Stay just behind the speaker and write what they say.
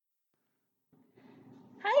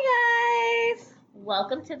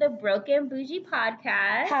Welcome to the Broken Bougie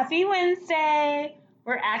podcast. Happy Wednesday!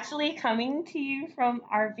 We're actually coming to you from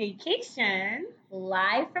our vacation.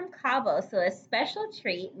 Live from Cabo. So, a special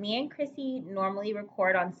treat. Me and Chrissy normally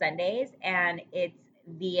record on Sundays, and it's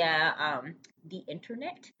via the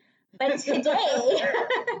internet. But today,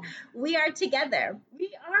 we are together.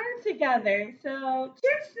 We are together. So,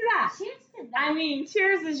 cheers to that. Cheers to that. I mean,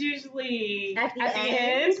 cheers is usually At the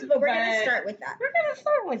end, but we're going to start with that. We're going to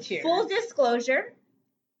start with cheers. Full disclosure,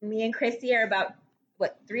 me and Chrissy are about,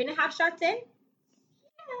 3.5 shots in?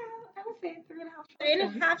 I would say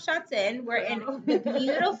 3.5 shots. 3.5 shots in. We're in the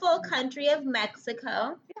beautiful country of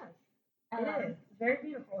Mexico. Yes, it is. Very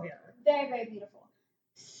beautiful here. Very, very beautiful.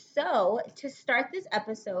 So, to start this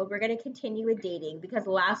episode, we're going to continue with dating because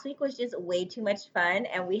last week was just way too much fun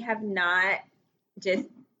and we have not just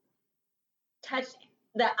touched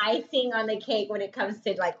the icing on the cake when it comes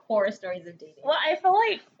to like horror stories of dating. Well, I feel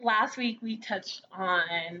like last week we touched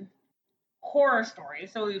on horror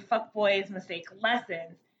stories. So, fuckboys mistake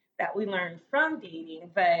lessons that we learned from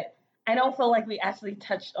dating, but I don't feel like we actually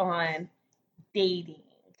touched on dating.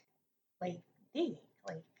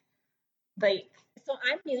 Like, So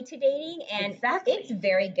I'm new to dating and Exactly. it's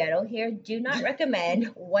very ghetto here. Do not recommend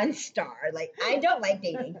 1 star. Like I don't like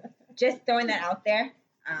dating. Just throwing that out there.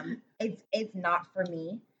 It's not for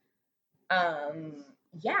me.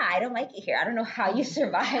 Yeah, I don't like it here. I don't know how you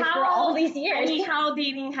survived for all these years. I mean, how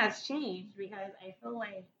dating has changed because I feel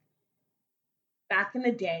like back in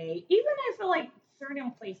the day, even I feel like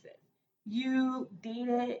certain places, you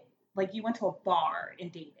dated, like you went to a bar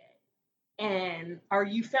and dated. Or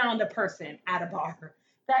you found a person at a bar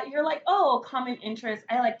that you're like, oh, common interest.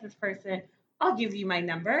 I like this person. I'll give you my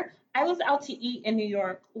number. I was out to eat in New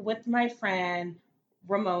York with my friend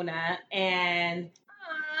Ramona and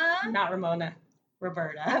not Ramona,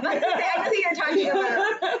 Roberta. I was about to say, I know who you're talking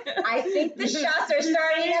about. I think the shots are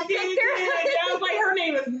starting to pick her. Yeah, I was like, her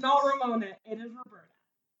name is not Ramona. It is Roberta.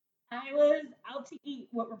 I was out to eat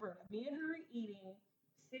with Roberta. Me and her eating,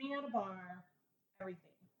 sitting at a bar, everything.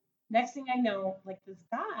 Next thing I know, like this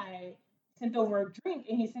guy sent over a drink,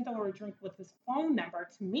 and he sent over a drink with his phone number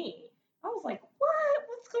to me. I was like, what?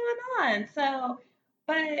 What's going on? So,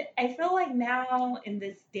 but I feel like now in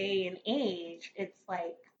this day and age, it's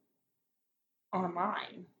like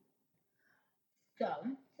online. So,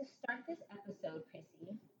 to start this episode,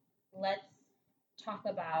 Chrissy, let's talk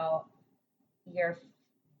about your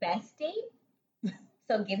best date.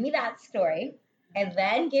 So, give me that story, and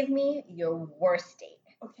then give me your worst date.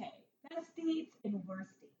 Okay, best dates and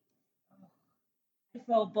worst dates.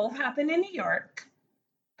 So both happened in New York.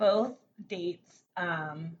 Both dates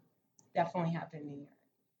definitely happened in New York.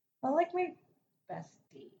 Well, like my best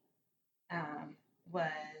date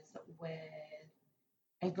was with,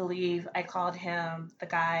 I believe I called him the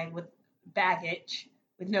guy with baggage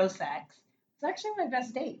with no sex. It's actually my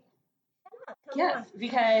best date. Yes,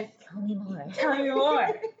 because Tell me more. Tell me more.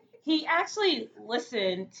 He actually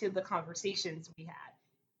listened to the conversations we had.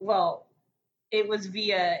 Well, it was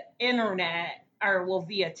via internet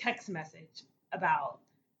via text message about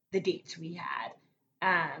the dates we had,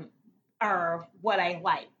 or what I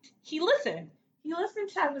liked. He listened. He listened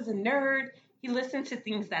to I was a nerd. He listened to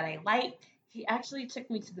things that I liked. He actually took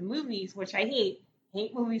me to the movies, which I hate.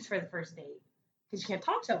 Hate movies for the first date because you can't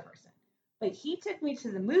talk to a person. But he took me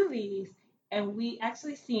to the movies, and we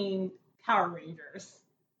actually seen Power Rangers.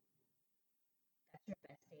 That's your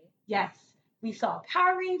best date? Yes, we saw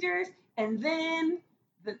Power Rangers, and then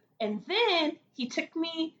he took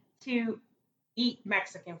me to eat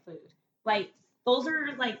Mexican food. Like those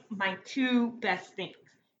are like my 2 best things.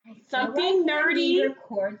 Something like nerdy. When we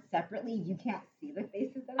record separately, you can't see the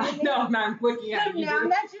faces that I'm making. No, I'm not looking at you. So now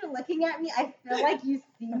that you're looking at me, I feel like you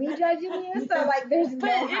see me judging you. So like, there's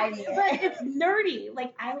no hiding it. But it's nerdy.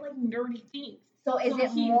 Like I like nerdy things. So is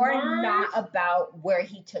it more not about where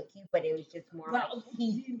he took you, but it was just more like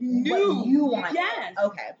he knew what you wanted? Yes.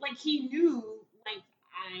 Okay. Like he knew, like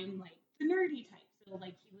I'm like the nerdy type. So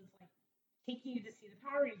like he was like taking you to see the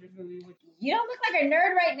Power Rangers movie, which you don't look like a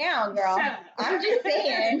nerd right now, girl. I'm just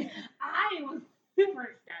saying. I was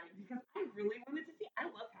super ecstatic because I really wanted to see. I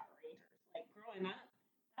love Power Rangers. Like growing up,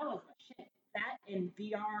 that was my shit. That and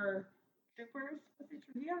VR Troopers. Was it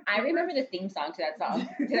VR? I remember the theme song to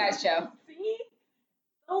that show. See?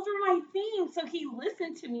 Those were my themes. So he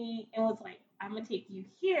listened to me and was like, I'm going to take you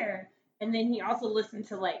here. And then he also listened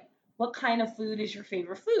to like, what kind of food is your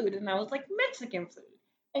favorite food? And I was like, Mexican food.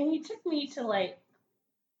 And he took me to like,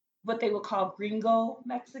 what they would call gringo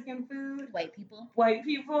Mexican food. White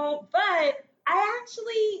people. But I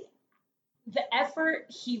actually, the effort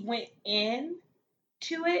he went in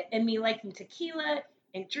to it and me liking tequila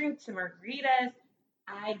and drinks and margaritas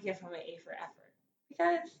I give him an A for effort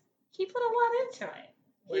because he put a lot into it.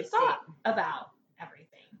 He Worst thought about everything.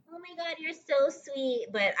 Oh my God, you're so sweet,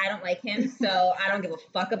 but I don't like him, so I don't give a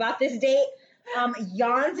fuck about this date.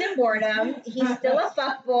 Yawns and boredom. He's still a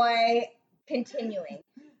fuck boy. Continuing.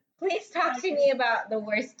 Please talk to me about the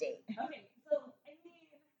worst date. Okay, so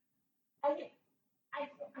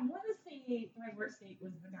I want to say my worst date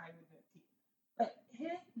was the guy with no teeth, but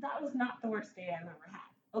that was not the worst date I've ever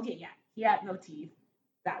had. Okay, yeah, he had no teeth.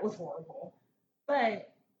 That was horrible,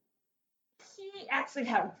 but he actually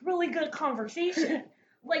had really good conversation.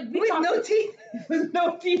 Like With no teeth. With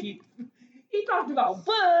no teeth. He talked about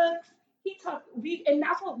books. And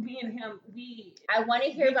that's what me and him I want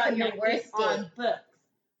to hear about your worst date. On books.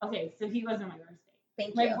 Okay, so he wasn't my worst date.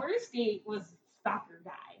 Thank My you. worst date was stalker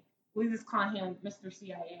guy. We just call him Mr.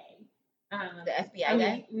 CIA. The FBI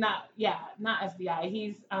guy? Not FBI.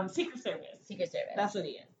 He's Secret Service. Secret Service. That's what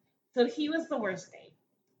he is. So he was the worst date.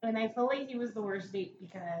 And I feel like he was the worst date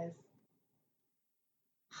because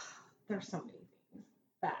there's so many things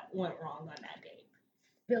that went wrong on that date.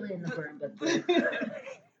 Spill it in the burn book.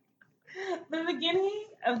 The beginning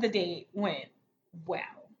of the date went well.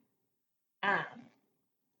 I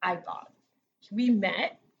thought we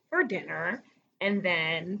met for dinner, and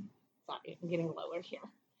then sorry, I'm getting lower here.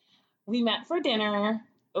 We met for dinner.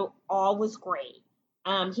 All was great.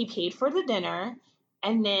 He paid for the dinner,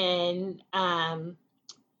 and then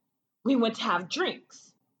we went to have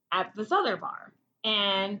drinks at this other bar,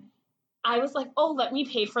 and I was like, "Oh, let me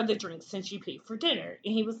pay for the drinks since you paid for dinner,"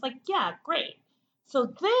 and he was like, "Yeah, great." So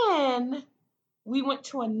then we went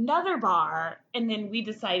to another bar, and then we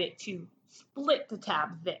decided to split the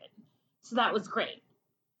tab then. So that was great.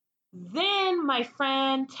 Then my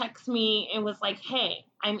friend texted me and was like, "Hey,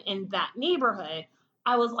 I'm in that neighborhood."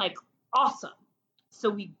 I was like, "Awesome." So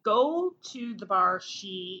we go to the bar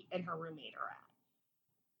she and her roommate are at.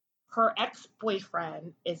 Her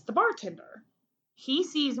ex-boyfriend is the bartender. He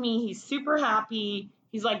sees me. He's super happy.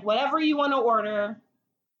 He's like, "Whatever you want to order,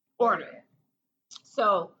 order."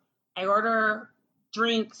 So I order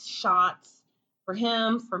drinks, shots for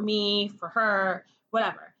him, for me, for her,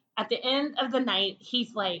 whatever. At the end of the night,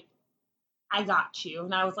 he's like, "I got you."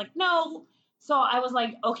 And I was like, "No." So I was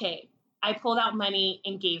like, okay. I pulled out money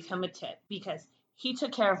and gave him a tip because he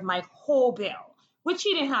took care of my whole bill, which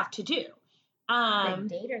he didn't have to do. The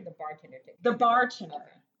date or the bartender? The bartender. Okay.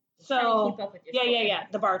 So, keep up with your yeah,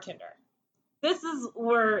 the bartender. This is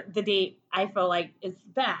where the date I feel like is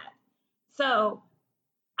bad. So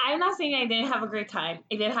I'm not saying I didn't have a great time.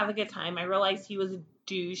 I did have a good time. I realized he was a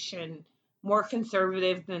douche and more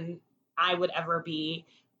conservative than I would ever be.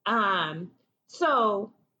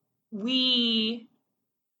 So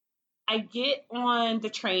I get on the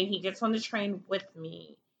train. He gets on the train with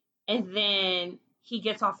me, and then he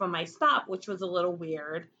gets off on my stop, which was a little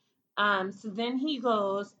weird. So then he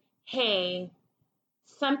goes, "Hey,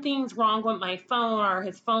 something's wrong with my phone, or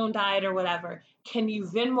his phone died or whatever. Can you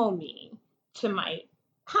Venmo me to my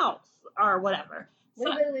house or whatever?"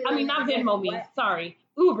 Not Venmo me. What? Sorry,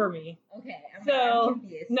 Uber me. Okay, I'm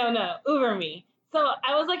confused. No, Uber me. So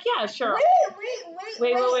I was like, "Yeah, sure."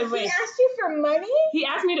 Wait. He asked you for money? He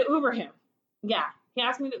asked me to Uber him. Yeah, he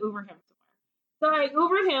asked me to Uber him somewhere. So I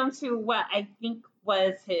Ubered him to what I think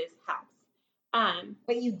was his house.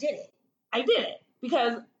 But you did it. I did it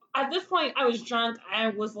because at this point I was drunk. I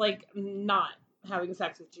was like, not having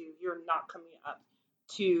sex with you. You're not coming up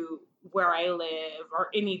to where I live or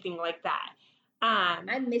anything like that.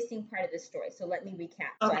 I'm missing part of the story, so let me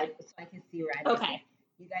recap so I can see where I'm missing.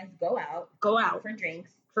 You guys go out for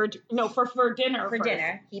drinks. For dinner. For first.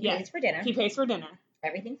 dinner. He pays for dinner. He pays for dinner.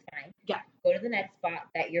 Everything's fine. Yeah. Go to the next spot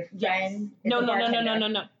that your friend is No. the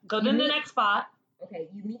bartender. Go to the next spot. Okay,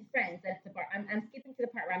 you meet friends. That's the part. I'm skipping to the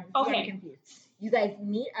part where I'm just confused. You guys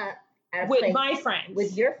meet up at a with place my friends.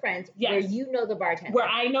 With your friends, where you know the bartender. Where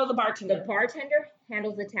I know the bartender. The bartender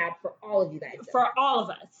handles the tab for all of you guys. For all of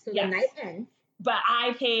us. So the night ends. But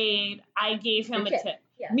I gave him a tip.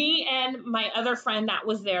 Yeah. Me and my other friend that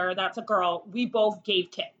was there, that's a girl, we both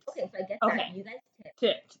gave tips. Okay, so I get that. You guys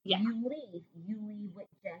tipped. Yeah. You leave with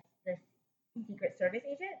just the Secret Service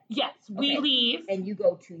agent? Yes, we leave. And you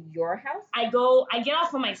go to your house? I get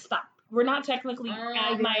off of my stop. We're not technically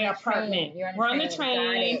at my apartment. We're on the train.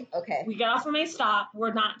 Got it. Okay. We get off of my stop.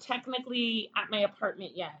 We're not technically at my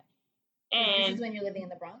apartment yet. And this is when you're living in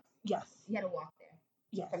the Bronx? Yes. You had to walk there.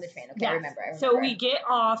 Yes. From the train. Okay, I remember. So we get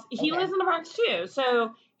off. He lives in the Bronx too.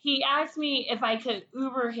 So he asked me if I could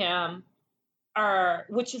Uber him,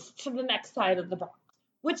 which is to the next side of the Bronx,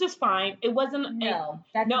 which is fine. It wasn't. No,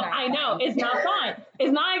 I know it's not fine.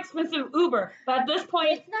 It's not expensive Uber, but at this point,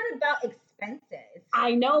 it's not about expenses.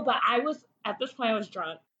 I know, but I was at this point I was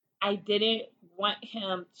drunk. I didn't want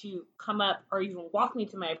him to come up or even walk me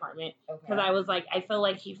to my apartment because I was like, I felt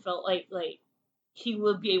like he felt like he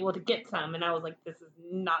would be able to get some, and I was like, this is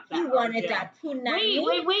not that. He wanted that punani.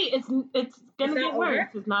 Wait! It's gonna get worse.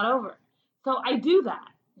 It's not over. So I do that.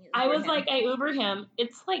 I was like, I Uber him.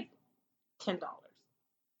 It's like $10.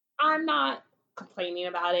 I'm not complaining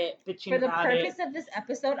about it, bitching about it. For the purpose of this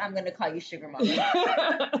episode, I'm gonna call you Sugar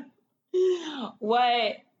Mama.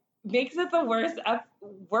 What makes it the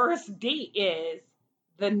worst date is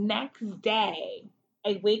the next day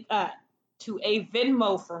I wake up to a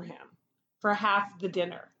Venmo from him for half the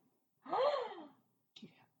dinner.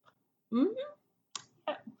 Mm-hmm.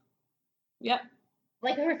 Yep.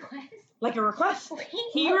 Like a request? Like a request. Wait,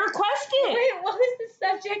 he requested. Wait, what was the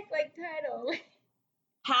subject title?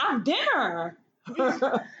 Have dinner.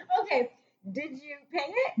 Okay. Did you pay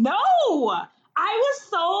it? No. I was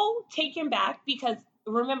so taken back because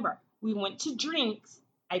remember, we went to drinks.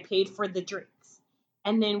 I paid for the drinks.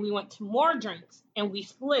 And then we went to more drinks and we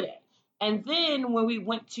split it. And then when we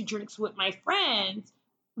went to drinks with my friends,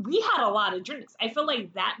 we had a lot of drinks. I feel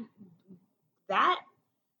like that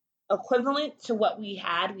equivalent to what we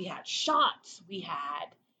had shots, we had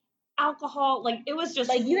alcohol, it was just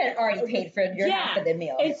like you had already paid for your half of the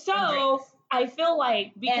meal. And so I feel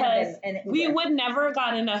like because we would never have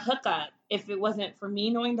gotten a hookup if it wasn't for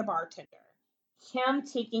me knowing the bartender, him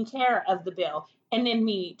taking care of the bill, and then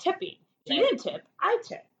me tipping. He didn't tip, I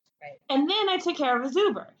tipped. Right. And then I took care of his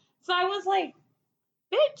Uber. So I was like,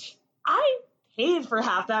 bitch, I paid for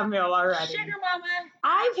half that meal already. Sugar Mama.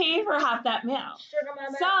 I paid for half that meal. Sugar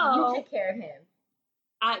Mama, so, you took care of him.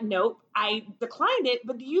 Nope, I declined it,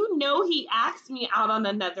 but do you know he asked me out on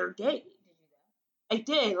another date? Did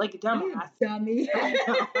you know? I did, like a dumbass. Dummy.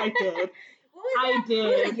 I did. I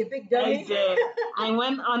did. Like, you big dummy. I did. I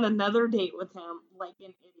went on another date with him like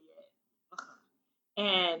an idiot.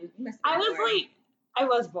 And I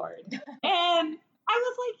was bored. And I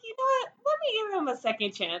was like, you know what? Let me give him a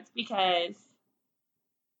second chance because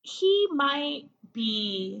he might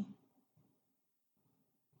be.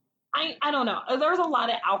 I don't know. There was a lot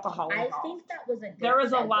of alcohol involved. I think that was a good there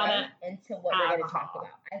was a lot of into what we're going to talk about.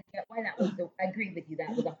 I get why that was. I agree with you.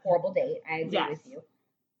 That was a horrible date. I agree with you.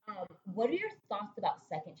 What are your thoughts about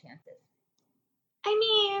second chances? I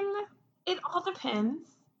mean, it all depends.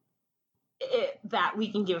 That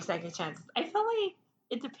we can give second chances. I feel like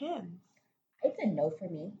it depends. It's a no for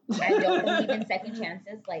me. I don't believe in second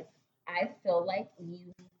chances. I feel like you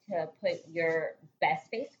need to put your best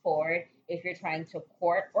face forward if you're trying to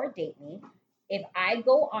court or date me. If I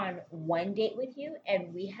go on one date with you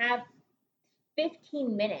and we have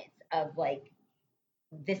 15 minutes of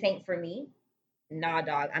this ain't for me, nah,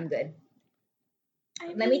 dog, I'm good.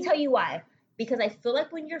 Let me tell you why. Because I feel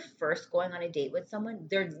like when you're first going on a date with someone,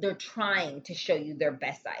 they're trying to show you their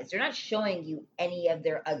best sides. They're not showing you any of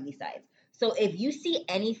their ugly sides. So if you see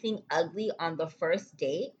anything ugly on the first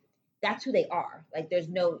date, that's who they are. There's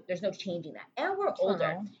no changing that. And we're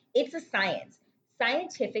older. It's a science.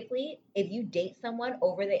 Scientifically, if you date someone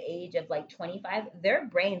over the age of 25, their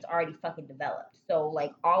brain's already fucking developed. So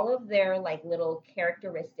all of their little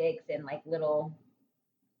characteristics and little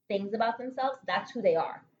things about themselves, that's who they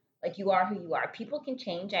are. You are who you are. People can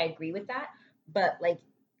change. I agree with that. But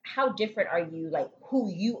how different are you?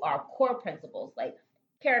 Who you are, core principles,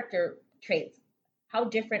 character traits. How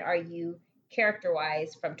different are you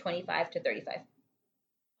character-wise from 25 to 35?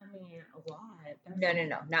 I mean, a lot.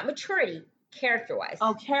 No. Not maturity. Character-wise.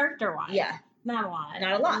 Oh, character-wise. Yeah. Not a lot.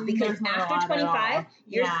 Not a lot. Because after 25,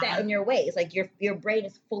 you're set in your ways. Your brain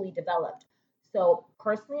is fully developed. So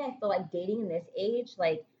personally, I feel like dating in this age,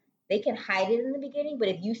 they can hide it in the beginning, but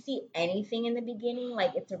if you see anything in the beginning,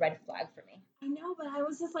 it's a red flag for me. I know, but I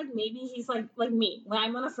was just maybe he's like me. When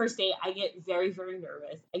I'm on a first date, I get very, very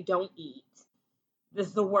nervous. I don't eat. This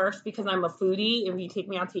is the worst because I'm a foodie. If you take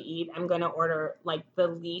me out to eat, I'm going to order the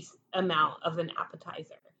least amount of an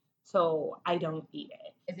appetizer. So I don't eat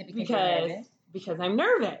it. Is it because you're nervous? Because I'm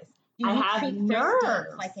nervous. Do you have treat nerves. First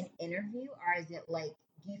dates like an interview, or is it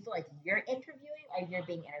do you feel like you're interviewing or you're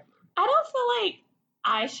being interviewed? I don't feel like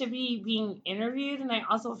I should be being interviewed, and I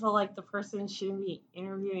also feel like the person shouldn't be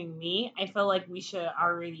interviewing me. I feel like we should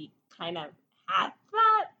already kind of have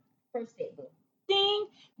that first date thing.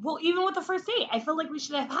 Well, even with the first date, I feel like we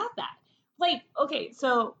should have had that. Okay,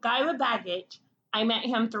 so guy with baggage, I met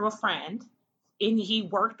him through a friend, and he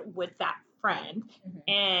worked with that friend,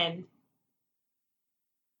 and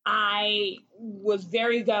I was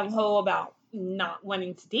very gung-ho about not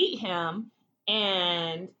wanting to date him,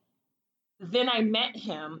 and then I met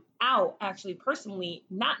him out, actually, personally,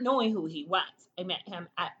 not knowing who he was. I met him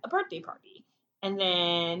at a birthday party. And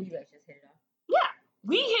then You guys just hit it off. yeah,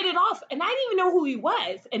 we hit it off, and I didn't even know who he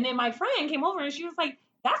was. And then my friend came over, and she was like,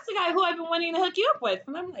 "That's the guy who I've been wanting to hook you up with."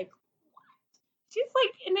 And I'm like, "What?" She's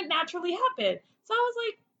like, and it naturally happened. So I was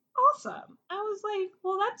like, "Awesome." I was like,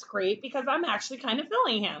 "Well, that's great because I'm actually kind of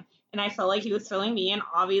feeling him." And I felt like he was feeling me, and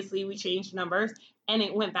obviously we changed numbers, and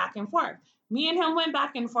it went back and forth. Me and him went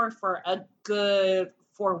back and forth for a good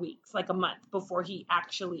 4 weeks, like a month, before he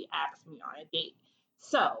actually asked me on a date.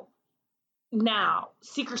 So now,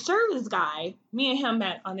 Secret Service guy, me and him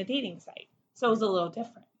met on a dating site. So it was a little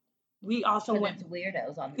different. We also Because went. it's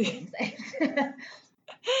weirdos on the dating site.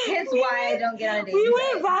 Hence why I don't get on a dating We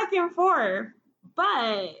site. went back and forth,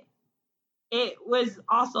 but it was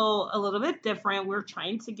also a little bit different. We're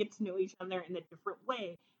trying to get to know each other in a different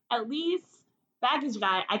way. At least, baggage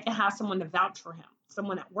guy, I can have someone to vouch for him.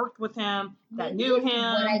 Someone that worked with him, that Maybe knew it's him.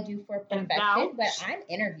 what I do for and perfection, but vouch. I'm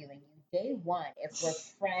interviewing you day one. If we're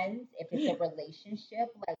friends, if it's a relationship,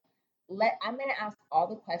 I'm gonna ask all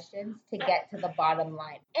the questions to get to the bottom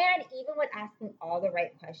line. And even with asking all the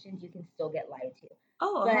right questions, you can still get lied to.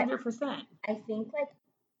 Oh, But 100%. I think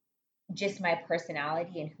just my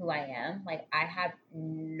personality and who I am, I have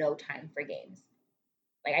no time for games.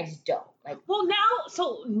 I just don't. Well,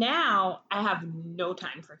 now I have no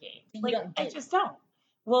time for games. You don't I date. just don't.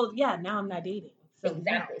 Well, yeah, now I'm not dating. So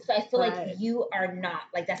Exactly. no. So I feel But like you are not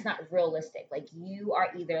that's not realistic. You are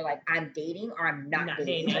either I'm dating or I'm not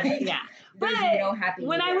dating. Yeah. There's But no happy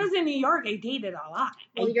when I medium. was in New York, I dated a lot.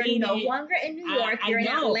 Well, I you're dated, no longer in New York. I You're in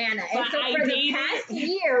know, Atlanta. And but so I for the dated- past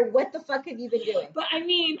year, what the fuck have you been doing? But I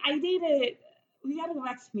mean, I dated. We gotta go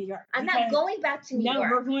back to New York. I'm not going back to New York. No,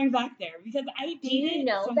 we're going back there because I dated Do you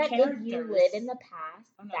know some that characters. if you live in the past,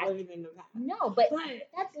 I'm not living in the past. No, but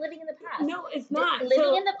that's living in the past. No, it's not.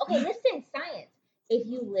 Living in the okay. Listen, science. If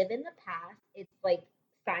you live in the past, it's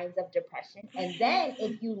signs of depression, and then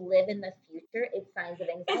if you live in the future, it's signs of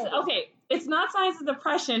anxiety. It's not signs of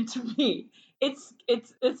depression to me. It's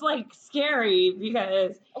scary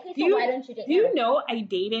because okay. So why don't you date? Do you know I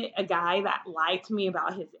dated a guy that lied to me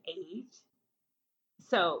about his age?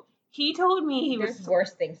 So he told me he was. There's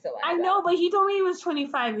worse things to lie I about. know, but he told me he was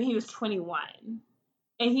 25 and he was 21,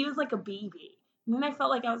 and he was like a baby. And then I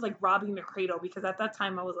felt like I was robbing the cradle because at that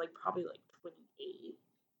time I was probably 28.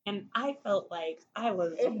 And I felt like I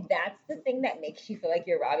was. If that's the thing that makes you feel like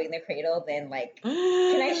you're robbing the cradle, then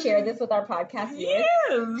can I share this with our podcast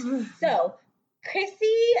viewers? Yes. So,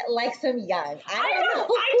 Chrissy likes them young. I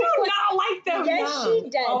do not like them yes, young. She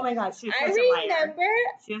does. Oh my God, she's such a liar.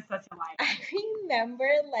 She is such a liar. I remember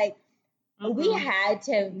we had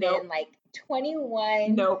to have been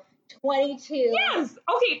 21. Nope. 22. Yes.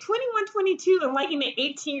 Okay, 21, 22, and liking an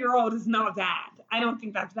 18-year-old is not bad. I don't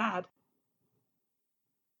think that's bad.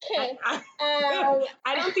 Okay.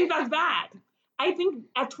 I don't think that's bad. I think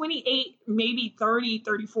at 28, maybe 30,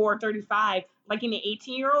 34, 35, liking an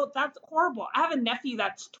 18-year-old, that's horrible. I have a nephew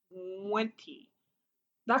that's 20.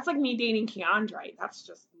 That's like me dating Keandre. That's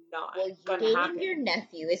just not gonna happen. Dating your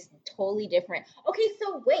nephew is totally different. Okay,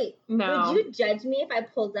 so wait. No. Would you judge me if I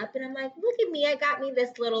pulled up and I'm like, look at me, I got me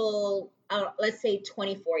this little, let's say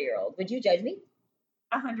 24-year-old. Would you judge me?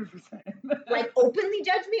 100%. Openly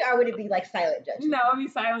judge me, or would it be silent judgment? No, it would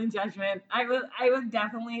be silent judgment. I would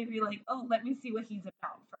definitely be like, oh, let me see what he's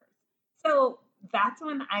about first. So that's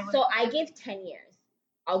when I would. So I give 10 years.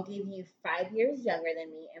 I'll give you 5 years younger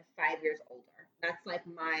than me and 5 years older. That's my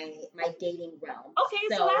dating realm.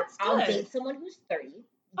 Okay, so that's good. I'll date someone who's 30.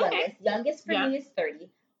 Youngest for me is 30.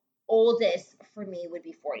 Oldest for me would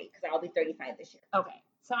be 40 because I'll be 35 this year. Okay,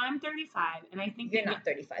 so I'm 35, and I think you're not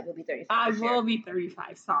 35. You'll be 35. I will be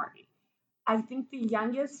 35. Sorry. I think the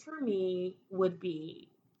youngest for me would be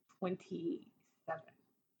 27.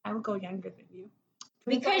 I would go younger than you.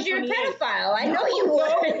 Because you're a pedophile. I know you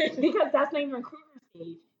would. Because that's not even cougar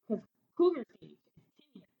stage. Because cougar stage is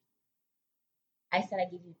 10 years. I said I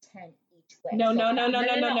give you 10 each way. No.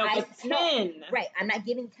 It's 10. Right. I'm not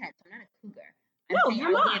giving 10. So I'm not a cougar.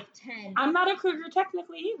 You're not. 10. I'm not a cougar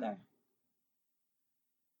technically either.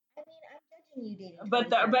 I mean, I'm judging you dating. But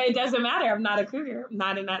it doesn't matter. I'm not a cougar. I'm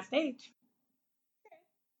not in that stage.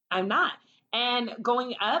 I'm not. And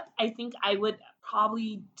going up, I think I would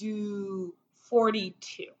probably do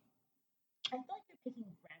 42. I feel like you're picking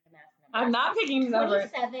random ass numbers. I'm not picking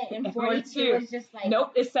numbers. 27 and 42 is just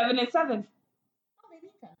Nope, it's 7 and 7. Oh, they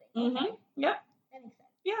mean something. Okay. Yep. That makes sense.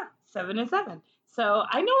 Yeah, 7 and 7. So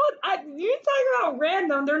I know you're talking about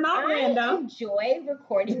random. They're not random. I enjoy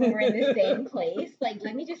recording when we're in the same place.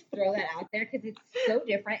 Let me just throw that out there because it's so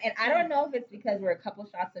different. And I don't know if it's because we're a couple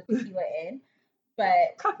shots of tequila in, but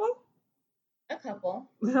a couple.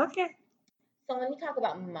 Okay. So So let me talk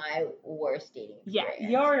about my worst dating Yeah,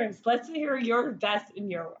 experience. yours. Let's hear your best and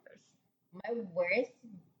your worst. My worst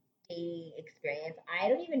dating experience. I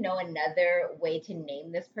don't even know another way to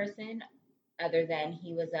name this person other than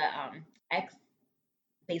he was a ex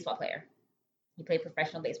baseball player. He played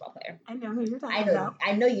professional baseball player. I know who you're talking about.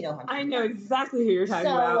 I know you know him. I know exactly who you're talking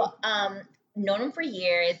about. So, known him for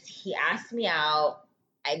years. He asked me out.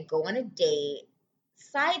 I go on a date.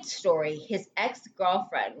 Side story, his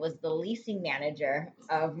ex-girlfriend was the leasing manager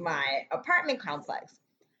of my apartment complex.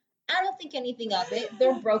 I don't think anything of it.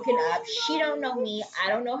 They're broken up. She don't know me. I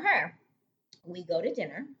don't know her. We go to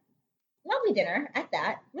dinner. Lovely dinner at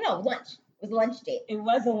that. No, lunch. It was a lunch date. It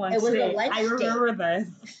was a lunch It was a date. lunch I remember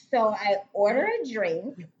this. So I order a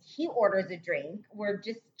drink. He orders a drink. We're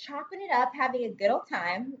just chopping it up, having a good old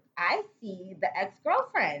time. I see the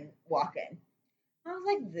ex-girlfriend walk in. I was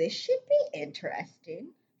like, this should be interesting.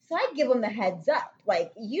 So I give him the heads up.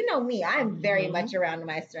 Like, you know me, I'm very much around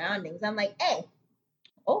my surroundings. I'm like, hey,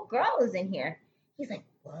 old girl is in here. He's like,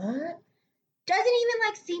 what? Doesn't even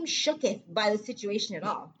like seem shooketh by the situation at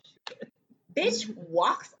all. Bitch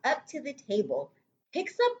walks up to the table,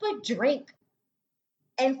 picks up a drink,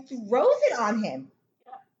 and throws it on him.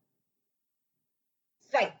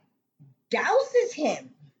 It's like douses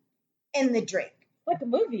him in the drink. Like a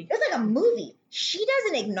movie. It's like a movie. She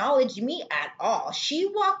doesn't acknowledge me at all. She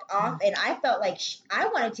walked off, and I felt like I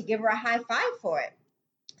wanted to give her a high five for it.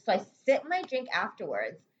 So I sipped my drink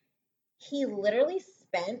afterwards. He literally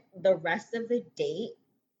spent the rest of the date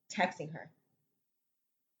texting her.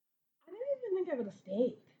 I didn't even think I would have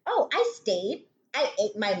stayed. Oh, I stayed. I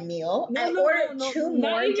ate my meal. I ordered two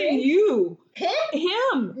more not even drinks. you.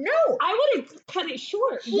 Him? No. I would have cut it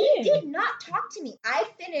short. He did not talk to me. I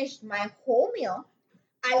finished my whole meal.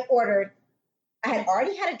 I had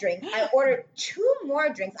already had a drink. I ordered two more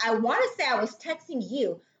drinks. I want to say I was texting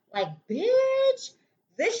you, like, bitch,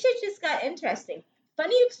 this shit just got interesting.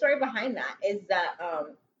 Funny story behind that is that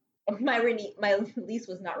my lease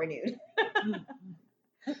was not renewed.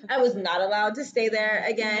 I was not allowed to stay there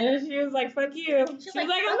again. And she was like, fuck you. She was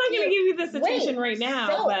like, I'm not going to give you this attention right now.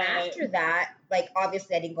 So but after that, like,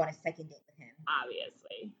 obviously I didn't go on a second date with him.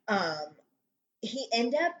 Obviously. He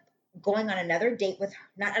ended up going on another date with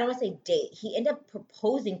her. I don't want to say date. He ended up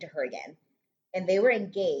proposing to her again. And they were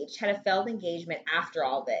engaged, had a failed engagement after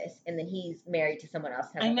all this. And then he's married to someone else.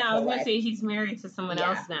 I know. I was going to say he's married to someone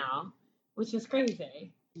else now, which is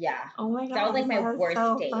crazy. Yeah. Oh my God. That was like my worst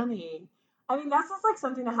so date. Funny. I mean, that's just like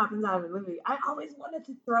something that happens out of a movie. I always wanted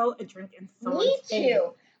to throw a drink in someone's face. Me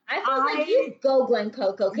too. I felt like you go, Glen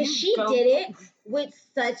Coco, because she did it with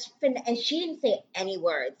such and she didn't say any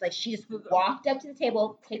words. Like, she just walked up to the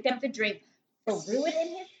table, picked up the drink, threw it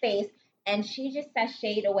in his face, and she just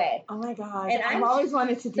sashayed away. Oh my God. And I've always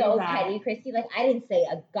wanted to do that. So petty, Christy. Like, I didn't say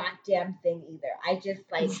a goddamn thing either. I just,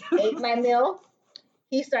 like, ate my meal.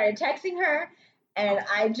 He started texting her. And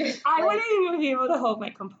I wouldn't even be able to hold my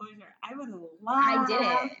composure. I would have laughed.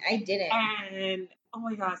 I didn't. And, oh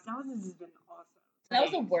my gosh, that would have just been awesome. That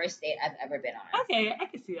was the worst date I've ever been on. Okay, I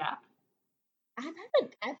can see that. I've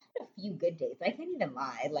had a few good dates. I can't even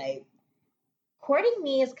lie. Like, courting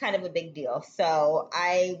me is kind of a big deal. So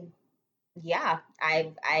I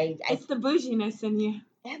It's the bouginess in you.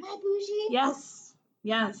 Am I bougie?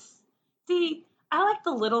 Yes. See, I like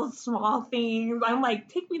the little small things. I'm like,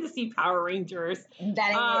 take me to see Power Rangers.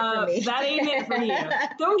 That ain't it for me. That ain't it for you.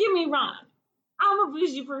 Don't get me wrong. I'm a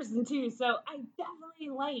bougie person too, so I definitely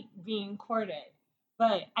like being courted.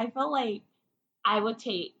 But I felt like I would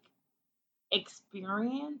take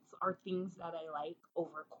experience or things that I like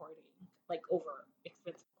over courting, like over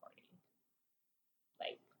expensive courting.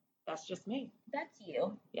 Like, that's just me. That's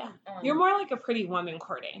you. Yeah. You're more like a pretty woman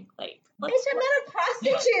courting. Like, bitch, I'm not a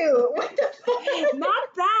prostitute. What the fuck?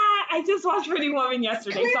 Not that. I just watched Pretty Woman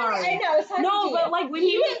yesterday. Clearly, sorry. I know. It's hard no, to but like when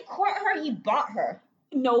he didn't court her, he bought her.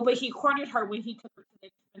 No, but he courted her when he took her to the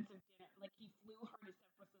expensive dinner. Like, he flew her to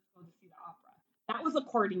San Francisco to see the opera. That was a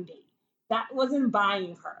courting date. That wasn't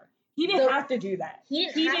buying her. He didn't have to do that. He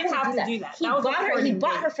didn't have to do that. He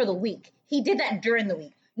bought her for the week. He did that during the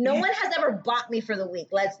week. No one has ever bought me for the week.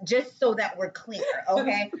 Let's just so that we're clear,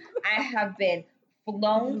 okay? I have been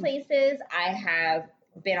flown places. I have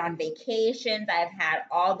been on vacations. I've had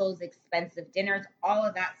all those expensive dinners, all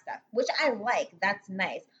of that stuff, which I like. That's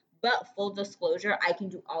nice. But full disclosure, I can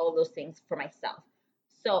do all of those things for myself.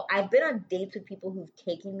 So I've been on dates with people who've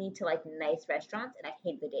taken me to like nice restaurants, and I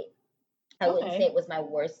hated the date. I wouldn't say it was my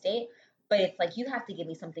worst date, but it's like you have to give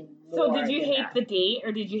me something more. So did you hate the date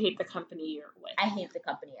or did you hate the company you're with? I hate the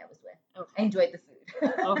company I was with. Okay. I enjoyed the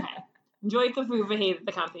food. Okay. Enjoyed the food, but hated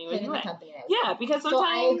the company you were with. Yeah, because sometimes. So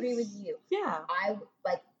I agree with you. Yeah. I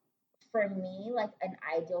like for me, like an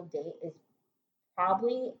ideal date is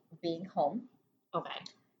probably being home, Okay.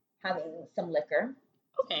 having some liquor,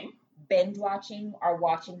 Okay. binge watching or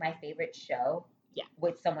watching my favorite show Yeah.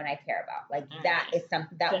 with someone I care about. Like All that right. is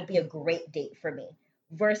something that would be a great date for me.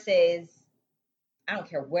 Versus I don't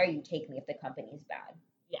care where you take me if the company's bad.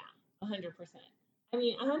 Yeah, 100%. I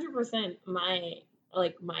mean, 100%.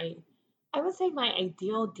 I would say my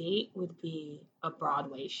ideal date would be a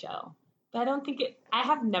Broadway show. But I don't think I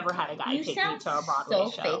have never had a guy You take me sound to a Broadway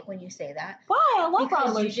so show. fake when you say that. Why? I love Because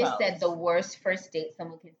Broadway you just shows. said the worst first date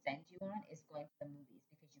someone can send you on is going to the movies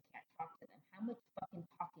because you can't talk to them. How much fucking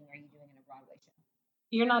talking are you doing in a Broadway show?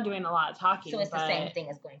 You're not doing a lot of talking. So it's the but same thing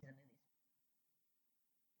as going to the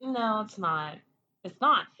movies. No, it's not. It's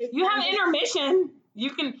not. It's You not have just- intermission.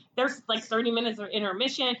 There's like 30 minutes of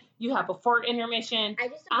intermission. You have before intermission. I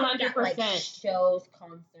just don't think that, like 100%. shows,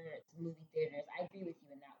 concerts, movie theaters. I agree with you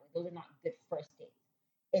in that way. Those are not good first dates.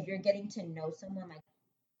 If you're getting to know someone, like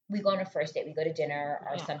we go on a first date, we go to dinner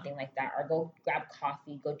or Yeah. something like that, or go grab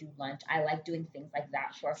coffee, go do lunch. I like doing things like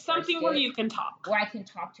that for a Something first where date, you can talk. where I can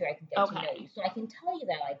talk to you, I can get to know Okay. you. So I can tell you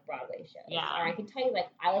that I like Broadway shows. Yeah. Or I can tell you like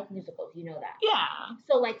I like musicals, you know that. Yeah.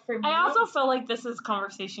 So like for me, I also feel like this is a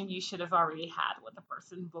conversation you should have already had with the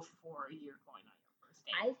person before you're going on your first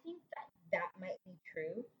date. I think that might be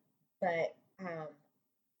true, but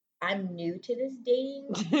I'm new to this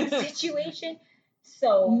dating situation.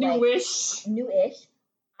 So Newish. Newish.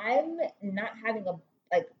 I'm not having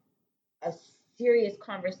a serious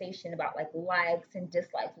conversation about like likes and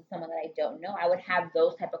dislikes with someone that I don't know. I would have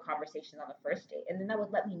those type of conversations on the first date, and then that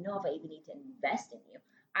would let me know if I even need to invest in you.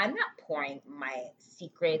 I'm not pouring my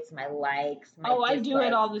secrets, my likes, my I do it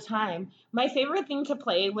dislikes. all the time. My favorite thing to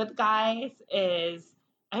play with guys is,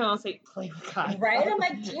 I don't want to say play with guys. Right? I'm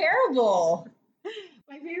like terrible.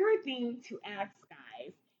 My favorite thing to ask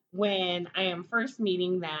guys when I am first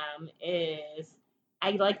meeting them is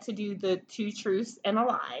I like to do the 2 truths and a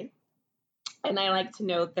lie, and I like to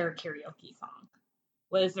know their karaoke song.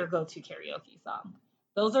 What is their go-to karaoke song?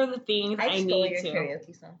 Those are the things I stole need your to.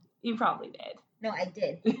 karaoke song. You probably did. No, I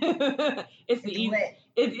did. It's the easy. lit.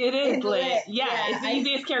 It is It's lit. lit. Yeah, Yeah, it's the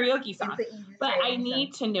easiest karaoke song. It's the easiest But I karaoke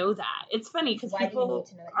need song. to know that. It's funny because Why people do you need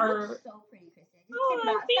to know that? You are. look so pretty, Kristen. I just Oh,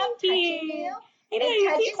 cannot stop thank touching you. you. I know and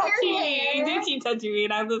you keep touching touching your me. You do hair. keep touching me,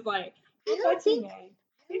 and I'm just like, I keep don't touching think- me. I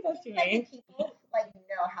Keep don't touching think that me. the people like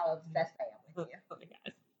know how obsessed I am with you. Oh my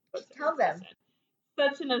gosh. Such an Tell them. obsession.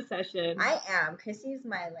 Such an obsession. I am. Chrissy's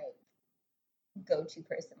my like go-to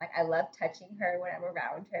person. Like I love touching her when I'm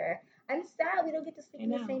around her. I'm sad we don't get to sleep I in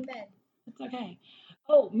the know. same bed. It's okay.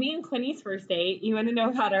 Oh, me and Quinny's first date. You want to know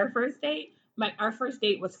about our first date? Our first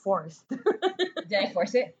date was forced. Did I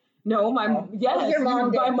force it? No, yes, your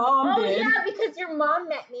mom my did. mom Oh did. yeah, because your mom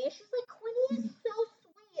met me and she's like, Quinny is so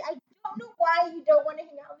sweet. I don't know why you don't want to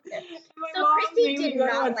hang out with her. My So mom Christy made me did go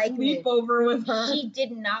to not a like me. sleepover with her. She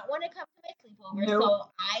did not want to come to my sleepover, Nope. so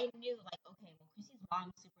I knew like, okay, well, Chrissy's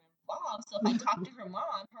mom's super involved, so if I talk to her mom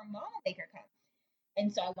will make her come.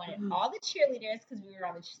 And so I wanted all the cheerleaders because we were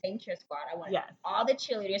on the same cheer squad. I wanted Yes. all the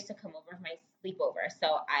cheerleaders to come over for my sleepover.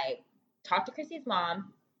 So I talked to Chrissy's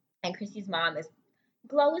mom, and Chrissy's mom is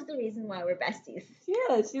Glow is the reason why we're besties.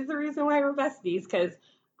 Yeah, she's the reason why we're besties, because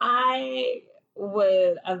I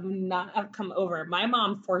would have not have come over. My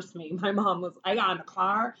mom forced me. I got in the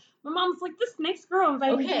car. My mom's like, this nice girl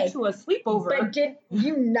invited Okay, you to a sleepover. But did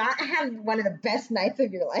you not have one of the best nights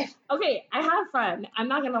of your life? Okay, I had fun. I'm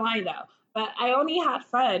not going to lie, though. But I only had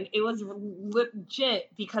fun. It was legit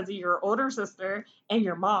because of your older sister and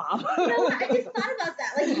your mom. You know what? I just thought about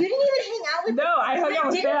that. Like, you didn't even hang out with No, I hung out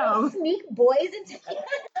with didn't them. you sneak boys into Okay.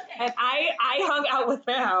 And I hung out with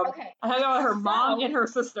them. Okay. I hung out with her mom So, and her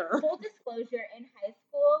sister. Full disclosure, in high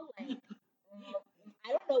school, like, I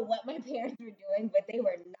don't know what my parents were doing, but they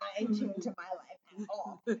were not in tune to my life at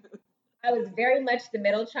all. I was very much the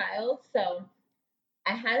middle child, so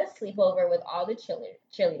I had a sleepover with all the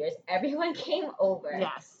cheerleaders. Everyone came over.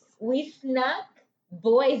 Yes. We snuck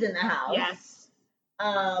boys in the house. Yes.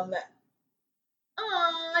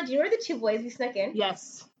 Do you remember the 2 boys we snuck in?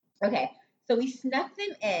 Yes. Okay. So we snuck them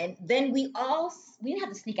in. Then we didn't have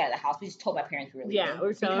to sneak out of the house. We just told my parents we were leaving. Yeah,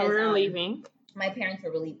 we were leaving. My parents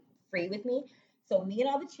were really free with me. So me and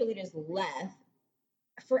all the cheerleaders left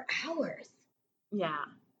for hours. Yeah.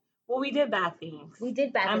 Well, we did bad things. We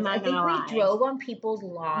did bad things. I'm not I think gonna lie. we drove on people's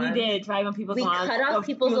lawns. We did drive on people's We lawns. cut off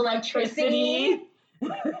people's electricity.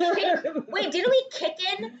 Wait, didn't we kick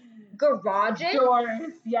in garages?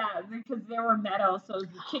 Doors, yeah, because they were metal, so you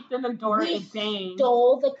kicked in the door, We it banged.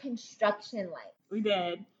 stole the construction lights. We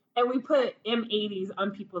did. and we put M80s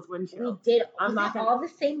on people's We windshields. did. I'm Was not it gonna all the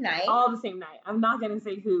same night? all the same night. I'm not gonna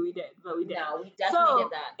say who we did, but we did. No, we definitely So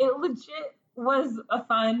did that. it legit was a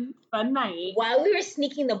fun night. While we were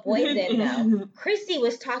sneaking the boys in, though, Chrissy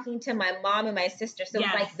was talking to my mom and my sister, so it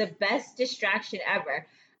was Yes. like the best distraction ever.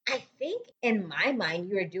 I think in my mind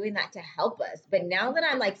you were doing that to help us, but now that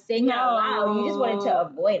I'm like saying it out loud, you just wanted to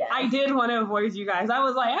avoid us. I did want to avoid you guys. I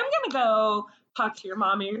was like, I'm gonna go talk to your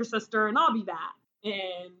mom and your sister, and I'll be back.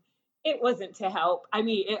 And it wasn't to help. I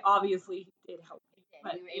mean, it obviously did help me,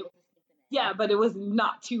 but we were able to sneak them in. yeah, but it was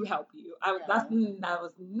not to help you. That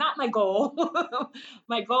was not my goal.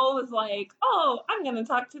 My goal was like, oh, I'm gonna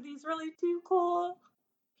talk to these really two cool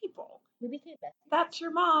people. We became besties. That's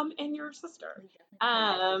your mom and your sister.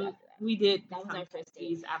 We did. That was become our first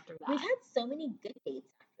besties date. after that. We've had so many good dates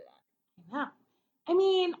after that. Yeah. I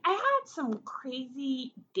mean, I had some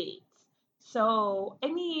crazy dates. So,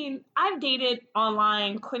 I mean, I've dated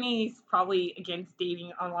online. Quinny's probably against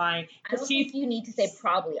dating online. I don't think you need to say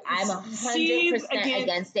probably. I'm 100%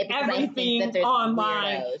 against it because I think that there's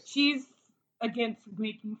online. weirdos. She's against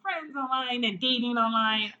making friends online and dating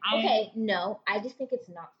online. Okay, no, I just think it's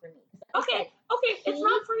not for me. Okay, it's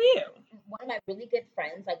not for you. One of my really good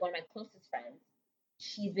friends, like one of my closest friends,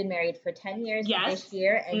 she's been married for 10 years this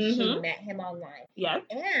year, and she met him online. Yeah.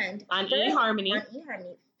 And on eHarmony. On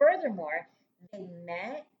eHarmony. Furthermore, they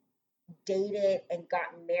met, dated, and got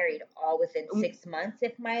married all within 6 months,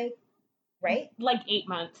 if my right? Like 8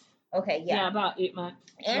 months. Okay, yeah. Yeah, about 8 months.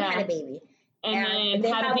 And had a baby. And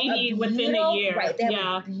then had a baby within a year. Right, they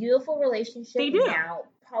have a beautiful relationship they do. now.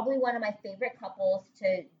 Probably one of my favorite couples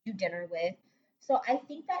to do dinner with. So I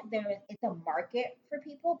think that it's a market for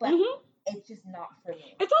people, but it's just not for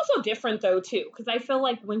me. It's also different though too, because I feel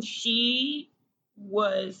like when she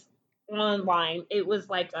was online, it was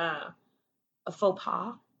like a faux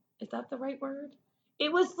pas. Is that the right word?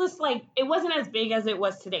 It was just like, it wasn't as big as it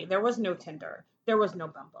was today. There was no Tinder. There was no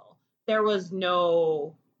Bumble. There was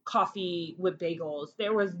no coffee with bagels.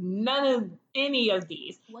 There was none of any of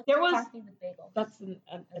these. What's there was coffee with bagels? That's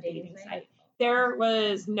a dating site. There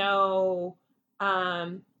was no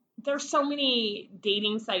there's so many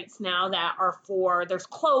dating sites now that are there's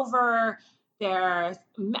Clover, I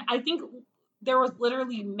think there was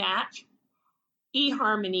literally Match,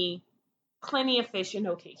 eHarmony, Plenty of Fish, and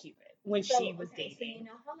OkCupid when she was dating. So you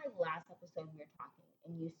know how like last episode we were talking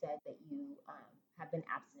and you said that you have been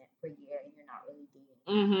abstinent for a year and you're not really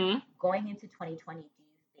dating. Going into 2020, do you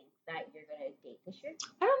think that you're gonna date this year?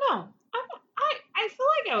 I don't know. I feel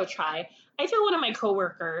like I would try. I feel one of my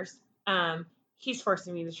coworkers, he's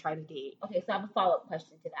forcing me to try to date. Okay, so I have a follow-up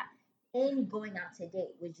question to that. In going out to date,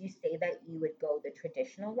 would you say that you would go the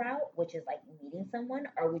traditional route, which is like meeting someone,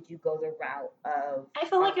 or would you go the route of? I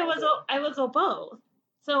feel like I would go both.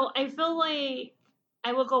 So I feel like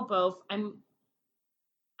I would go both.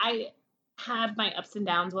 I have my ups and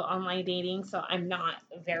downs with online dating, so I'm not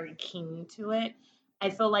very keen to it. I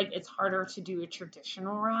feel like it's harder to do a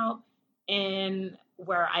traditional route in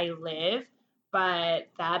where I live, but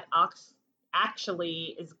that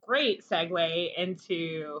actually is great segue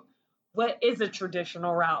into what is a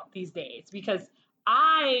traditional route these days, because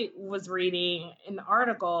I was reading an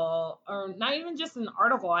article, or not even just an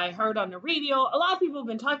article, I heard on the radio, a lot of people have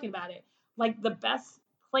been talking about it, like the best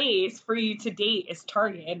place for you to date is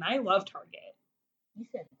Target, and I love Target. You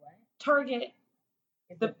said what? Target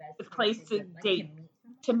is the best place to date,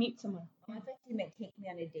 to meet someone. Oh, I thought you meant take me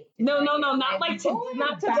on a date. No, not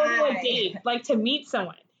to go on a date, like to meet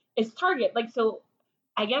someone. It's Target. Like, so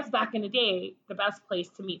I guess back in the day, the best place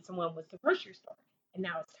to meet someone was the grocery store, and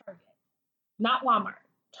now it's Target. Not Walmart,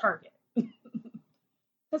 Target.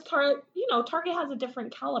 Because Target has a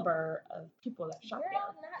different caliber of people that shop there.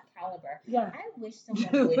 Not caliber. Yeah. I wish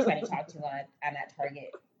someone would try to talk to me at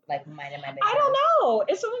Target, like minding my business. I don't know.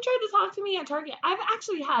 If someone tried to talk to me at Target, I've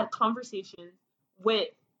actually had conversations with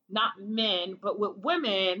not men, but with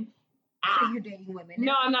women. So you're dating women?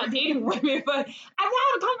 No, I'm not dating women, but I've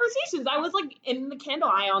had conversations. I was like in the candle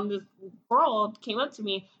aisle, and this girl came up to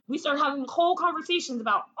me. We started having whole conversations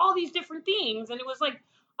about all these different things, and it was like,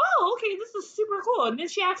 oh, okay, this is super cool. And then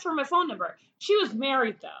she asked for my phone number. She was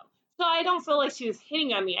married though, so I don't feel like she was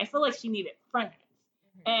hitting on me. I feel like she needed friends,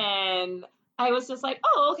 and I was just like,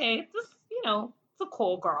 oh, okay, this, it's a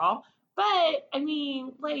cool girl. But I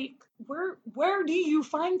mean, like, where do you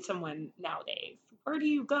find someone nowadays? Where do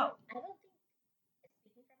you go? I don't think,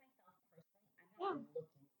 speaking for myself personally, I'm not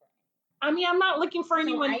looking for anyone. I mean, I'm not looking for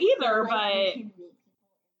anyone either, but you can meet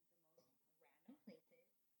people in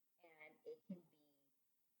the most random places, and it can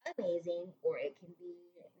be amazing or it can be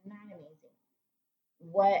not amazing.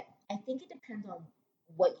 I think it depends on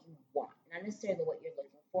what you want, not necessarily what you're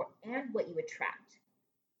looking and what you attract.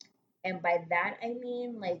 And by that I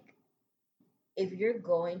mean like if you're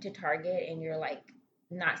going to Target and you're like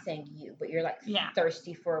not saying you, but you're like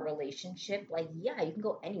thirsty for a relationship, like yeah, you can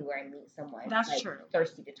go anywhere and meet someone That's like true.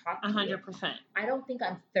 thirsty to talk to 100%. I don't think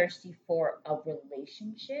I'm thirsty for a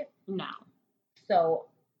relationship. No. So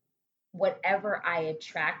whatever I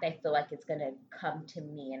attract, I feel like it's gonna come to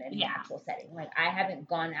me in a natural setting. Like I haven't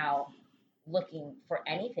gone out looking for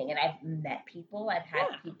anything, and I've met people. I've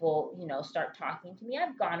had people, start talking to me.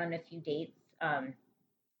 I've gone on a few dates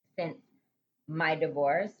since my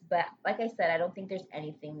divorce, but like I said, I don't think there's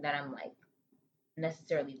anything that I'm like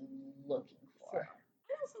necessarily looking for.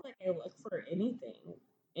 I don't feel like I look for anything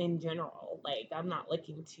in general. Like I'm not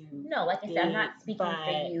looking to. No, like I said, I'm not speaking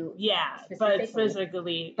for you. Yeah, but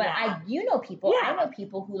specifically. But I know people. I know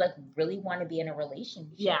people who like really want to be in a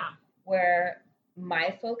relationship. Yeah. Where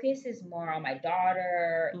my focus is more on my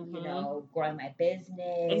daughter, growing my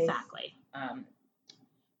business. Exactly.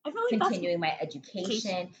 I feel like continuing my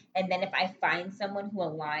education. And then if I find someone who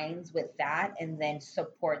aligns with that and then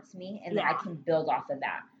supports me, and then I can build off of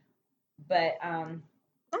that. But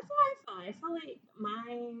that's what I feel like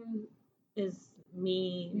mine is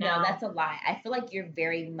me now. No, that's a lie. I feel like you're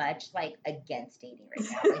very much like against dating right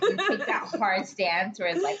now. Like you take that hard stance where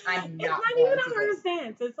it's like I'm not. It's not even a hard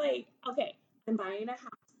stance. It's like, okay, I'm buying a house.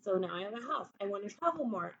 So now I have a house. I want to travel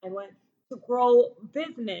more. I want to grow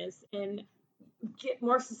business and get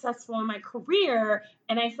more successful in my career.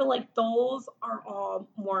 And I feel like those are all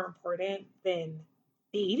more important than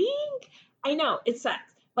dating. I know it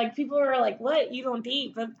sucks. Like people are like, what? You don't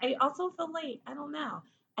date? But I also feel like, I don't know.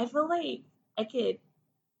 I feel like I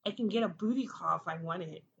can get a booty call if I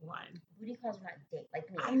wanted one. Booty calls are not date like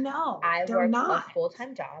me. I know. I work a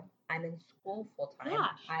full-time job. I'm in school full-time. Yeah,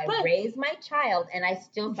 I raise my child and I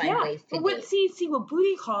still find ways to date. See, with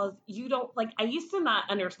booty calls, you don't like I used to not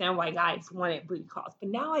understand why guys wanted booty calls, but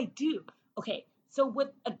now I do. Okay, so with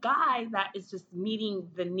a guy that is just meeting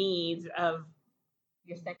the needs of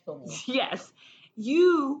your sexual needs. Yes.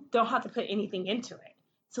 You don't have to put anything into it.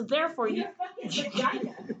 So therefore your fucking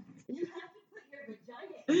vagina.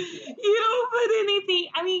 You don't put anything.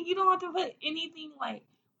 I mean, you don't have to put anything like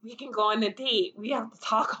we can go on a date. We have to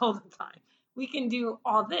talk all the time. We can do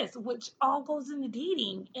all this, which all goes into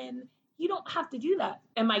dating. And you don't have to do that.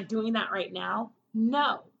 Am I doing that right now?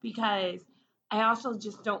 No, because I also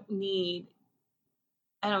just don't need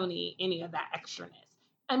any of that extraness.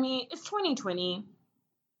 I mean, it's 2020.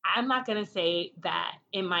 I'm not going to say that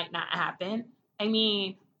it might not happen. I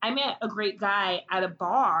mean, I met a great guy at a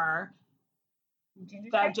bar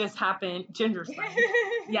that just happened. Ginger Spice.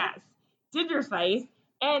 Yes. Ginger Spice.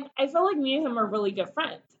 And I feel like me and him are really good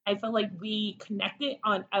friends. I feel like we connected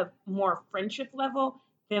on a more friendship level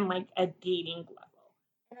than like a dating level.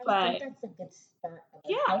 And I think that's a good start of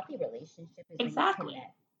a healthy relationship is when you connect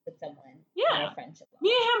with someone on a friendship level.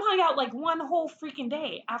 Me and him hung out like one whole freaking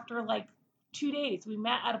day. After like 2 days. We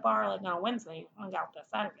met at a bar like on a Wednesday, hung out that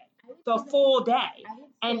Saturday. The full day.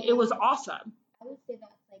 And it was awesome. I would say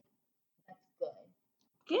that's good.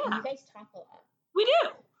 Yeah. And you guys talk a lot. We do.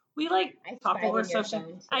 We like talk over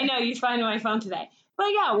social. I know you find my phone today. But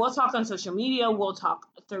yeah, we'll talk on social media. We'll talk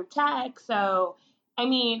through text. So, I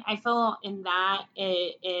mean, I feel in that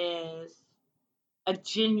it is a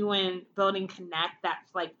genuine building connect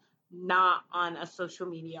that's like not on a social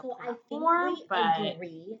media platform. I think we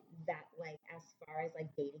agree that like as far as like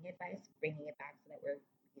dating advice, bringing it back so that we're,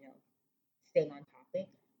 staying on topic,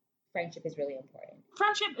 friendship is really important.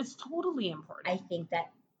 Friendship is totally important. I think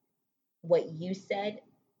that what you said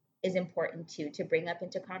is important too to bring up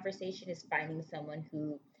into conversation is finding someone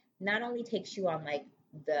who not only takes you on like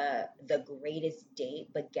the greatest date,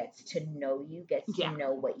 but gets to know you, gets to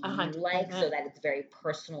know what you 100%. Like, so that it's very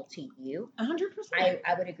personal to you. 100%.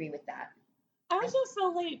 I would agree with that. I also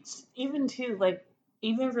feel like even if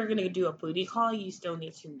you're gonna do a booty call, you still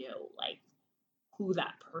need to know like who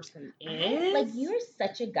that person is. Like you're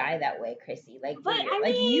such a guy that way, Chrissy. Like, but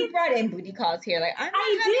you brought in booty calls here. Like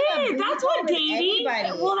I did. That's what dating.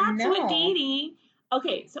 Well, that's what dating.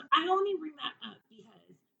 Okay, so I only bring that up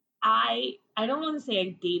because I don't want to say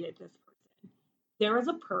I dated this person. There was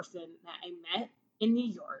a person that I met in New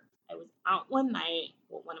York. I was out one night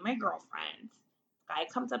with one of my girlfriends. This guy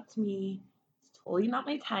comes up to me. It's totally not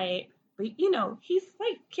my type. But, he's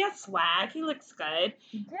like, he has swag. He looks good.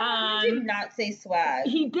 Girl, you did not say swag.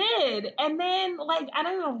 He did. And then, like, I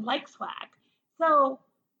don't even like swag. So,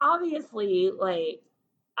 obviously, like,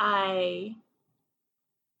 I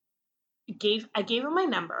gave him my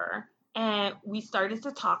number. And we started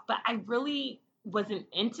to talk. But I really wasn't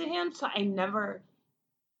into him. So, I never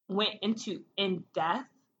went into in depth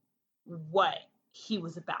what he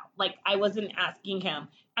was about. Like, I wasn't asking him.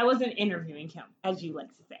 I wasn't interviewing him, as you like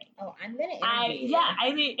to say. Oh, I'm going to interview you. I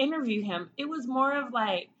didn't interview him. It was more of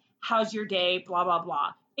like, how's your day, blah, blah,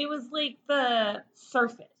 blah. It was like the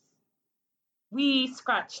surface. We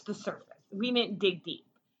scratched the surface. We didn't dig deep.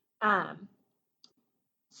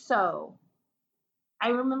 So I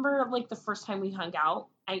remember like the first time we hung out,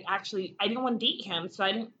 I didn't want to date him, so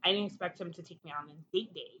I didn't expect him to take me on a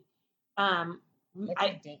date date. What's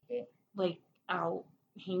a date date? Like out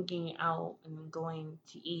hanging out and going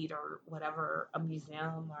to eat or whatever, a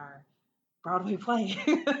museum or Broadway play.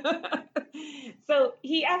 So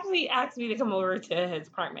he actually asked me to come over to his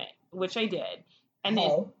apartment, which I did. And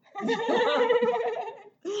no.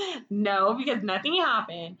 No, because nothing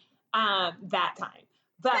happened that time.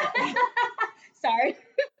 But sorry.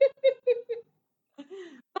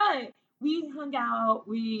 But we hung out,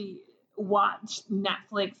 we watched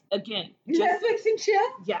Netflix again. Netflix and chill?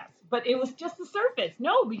 Yes, but it was just the surface.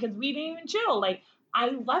 No, because we didn't even chill. Like, I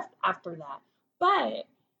left after that. But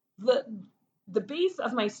the base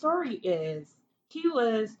of my story is he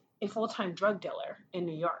was a full-time drug dealer in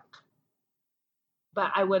New York.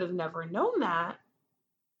 But I would have never known that.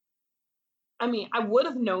 I mean, I would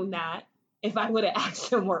have known that if I would have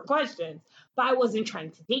asked him more questions, but I wasn't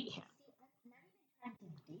trying to date him.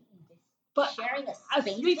 But sharing a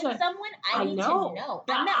space with someone, I need to know.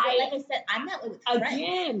 I'm not, like I said, I'm not with friends.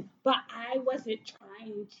 Again, but I wasn't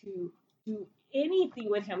trying to do anything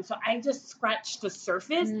with him, so I just scratched the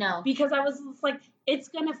surface. No. Because I was just like, it's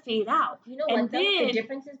going to fade out. You know what, though? The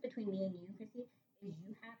differences between me and you, Chrissy, is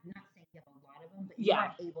you have, not saying you have a lot of them, but you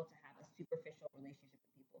are able to have a superficial relationship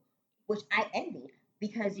with people, which I envied.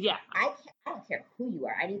 Because I don't care who you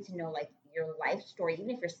are. I need to know, like, your life story, even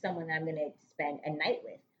if you're someone that I'm going to spend a night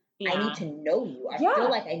with. Yeah. I need to know you. I feel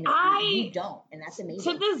like I know you. You don't, and that's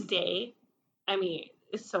amazing. To this day, I mean,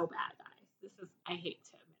 it's so bad, guys. I hate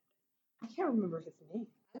to admit it. I can't remember his name.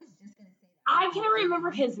 I was just going to say that. I can't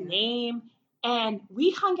remember his name, and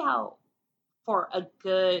we hung out for a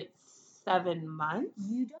good 7 months.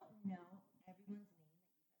 You don't know everyone's name?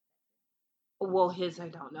 Well, his I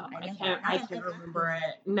don't know. I can't remember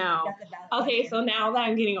it. No. Okay, so now that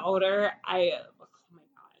I'm getting older, oh my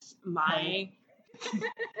gosh, my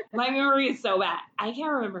memory is so bad. I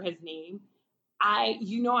can't remember his name.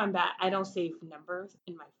 I'm bad. I don't save numbers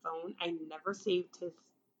in my phone. I never saved his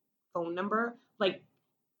phone number, like,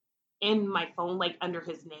 in my phone, like, under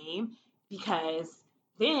his name, because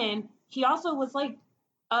then he also was, like,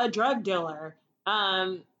 a drug dealer.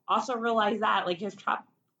 Also realized that, like, his trap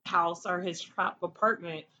house or his trap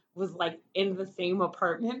apartment was, like, in the same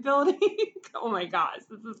apartment building. Oh my gosh,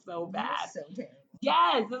 this is so bad. So terrible.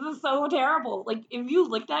 Yes, this is so terrible. Like, if you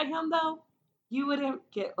looked at him, though, you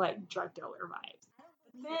wouldn't get, like, drug dealer vibes.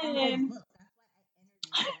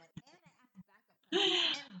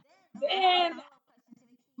 Then,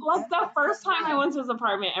 like, the first time I went to his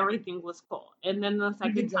apartment, everything was cool. And then the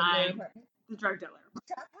second time, the drug dealer.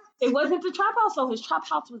 It wasn't the trap house, so his trap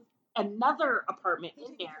house was another apartment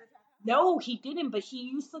in there. No, he didn't, but he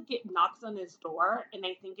used to get knocks on his door, and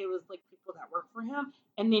I think it was, like, people that work for him,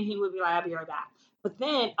 and then he would be like, I'll be right back. But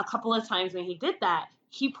then, a couple of times when he did that,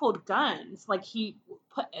 he pulled guns. Like, he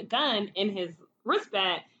put a gun in his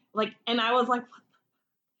wristband, like, and I was like, what?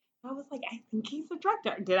 I was like, I think he's a drug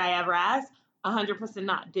dealer. Did I ever ask? 100%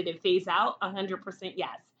 not. Did it phase out? 100%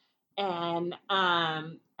 yes. And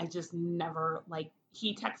I just never, like,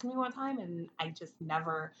 he texted me one time, and I just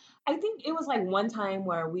never, I think it was, like, one time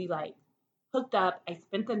where we, like, hooked up, I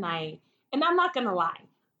spent the night, and I'm not gonna lie,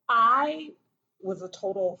 I was a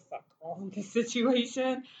total fuck girl in this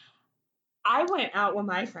situation. I went out with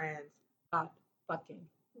my friends, got fucking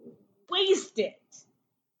wasted,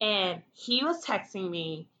 and he was texting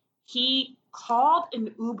me, he called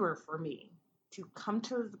an Uber for me to come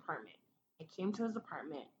to his apartment. I came to his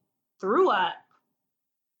apartment, threw up,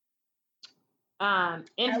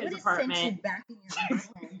 in his apartment. Sent you back in your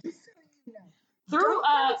apartment, just so you know. Threw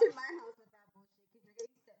up. Come to my house with that bullshit because you're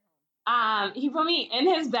getting sent home. He put me in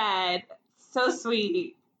his bed. So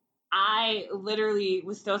sweet. I literally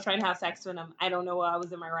was still trying to have sex with him. I don't know why I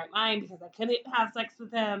was in my right mind because I couldn't have sex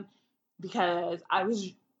with him because I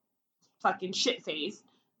was fucking shit-faced.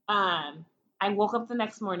 I woke up the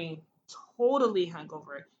next morning totally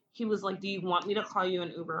hungover. He was like, do you want me to call you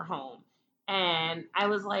an Uber home? And I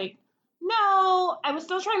was like, no. I was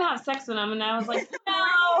still trying to have sex with him, and I was like,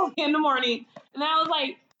 no, in the morning. And I was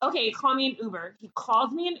like, okay, call me an Uber. He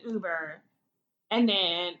calls me an Uber, and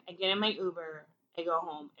then I get in my Uber, I go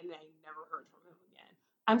home, and I never heard from him again.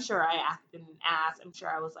 I'm sure I acted an ass. I'm sure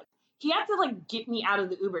I was like, he had to like get me out of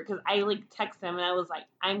the Uber because I like text him and I was like,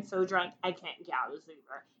 I'm so drunk, I can't get out of this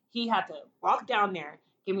Uber. He had to walk down there,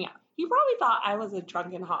 get me out. He probably thought I was a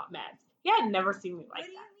drunken hot mess. He had never seen me like What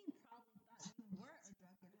do you that. mean probably thought you were a drunken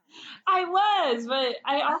hot mess? I was, but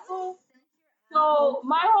I I also would send your so asshole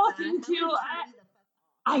my so whole fast. thing I too. would turn you the fuck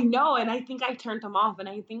I know, and I think I turned him off, and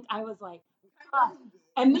I think I was like, off. I "Ah." know you did.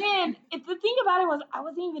 And then the thing about it was I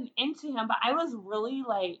wasn't even into him, but I was really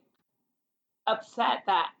like upset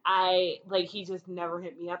that he just never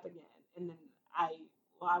hit me up again, and then I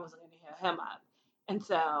wasn't gonna hit him up, and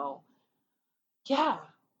so yeah,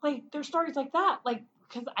 like there's stories like that, like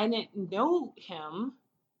because I didn't know him.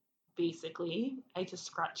 Basically, I just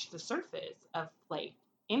scratched the surface of like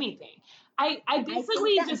anything. I I think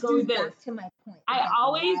basically that just do goes this. back to my point. It's I like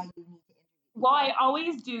always why you need to interview Well, I people.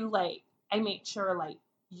 always do like I make sure like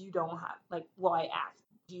you don't have like I ask,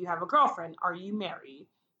 do you have a girlfriend? Are you married?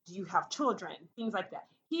 Do you have children? Things like that.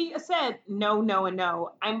 He said no, no, and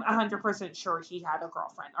no. I'm 100% sure he had a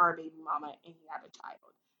girlfriend or a baby mama and he had a child.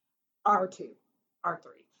 R2,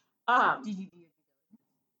 R3. Did you do your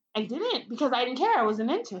I didn't because I didn't care. I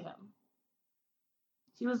wasn't into him.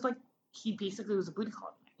 He was like he basically was a booty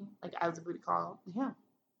call to me. Like I was a booty call to him.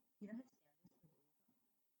 you don't have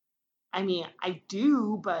I mean, I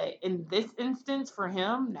do, but in this instance for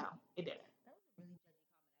him, no, it didn't. that was a really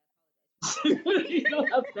judgy comment. I apologize. You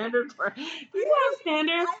don't have standards for. You have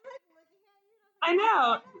standards. I'm like looking at you and I I was know.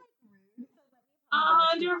 like, kind of like rude, so let me apologize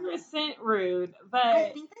to you. 100% rude, I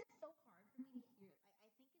but think that's so hard for me to hear. I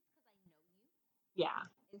think it's because I know you, yeah.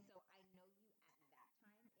 and so I know you at that time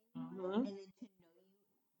in your Hmm. life, and then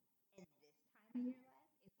to know you at this time in your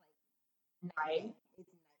life, it's like night Right. and day.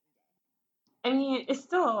 It's night and day. I mean, it's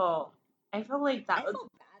still. I feel like that I was. feel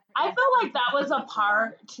bad for I guys feel that like think that that was a people are.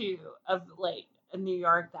 part too of like New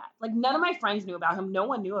York that like none of my friends knew about him. No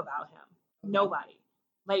one knew about him. Okay. Nobody.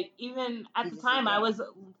 Like even at He's the a time, I secret. was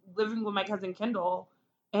living with my cousin Kendall,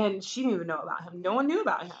 and she didn't even know about him. No one knew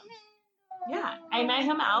about him. Yeah, I met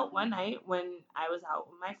him out one night when I was out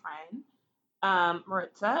with my friend,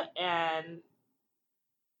 Maritza, and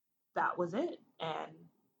that was it. And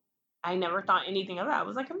I never thought anything of it. I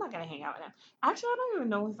was like, I'm not gonna hang out with him. Actually, I don't even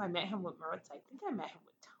know if I met him with Maritza. I think I met him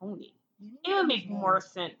with Tony. It would make more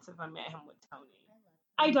sense if I met him with Tony.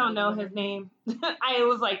 I don't know his name. I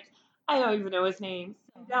was like, I don't even know his name.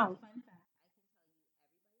 I don't. Fun fact: I can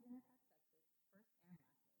tell you everybody that has sex with,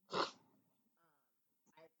 first and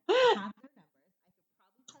last name. I have their numbers. I could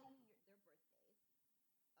probably tell you their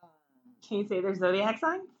birthdays. Can you say their zodiac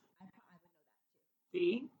signs? I would know that too.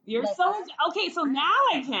 See, you're Like, so okay. So now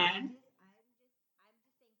I can. I'm just saying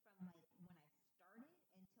from like when I started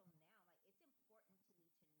until now, like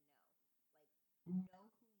it's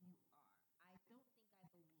important to me to know who you are. I don't think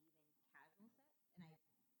I believe in casual sex, and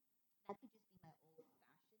that could just be my old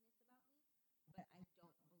fashionedness about me. But I don't believe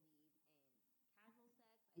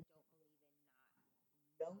in casual sex. I don't believe in not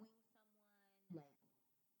knowing someone. Like,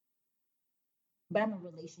 but I'm a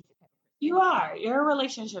relationship type of person. You are. You're a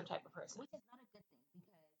relationship type of person. Which is not a good thing because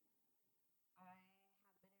I have been in a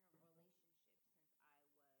relationship since I was 18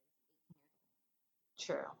 years old.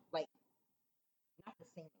 True. Like, not the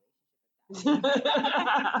same relationship as that.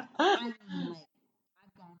 I mean, like,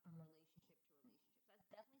 I've gone from relationship to relationship. That's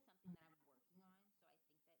definitely something that I'm working on.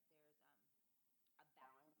 So I think that there's a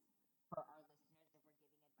balance for our listeners if we're giving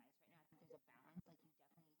advice right now. I think there's a balance.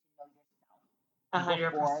 Like, you definitely need to know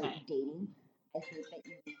yourself 100%. before dating. I think that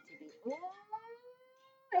you need to be.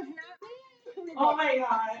 It's not me. Oh my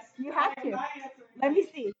god. You have to. Let me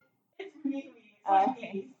see. It's me.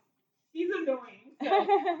 Okay. She's annoying. So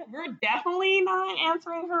we're definitely not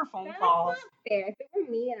answering her phone That's calls. not fair. If it were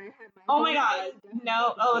me and I had my Oh my phone, god.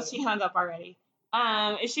 No. Oh, she hung up already.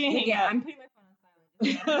 Is she hang up? I'm putting my phone on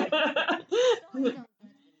silent.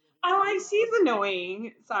 I'm like, she's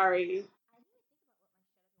annoying. Sorry.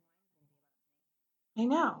 I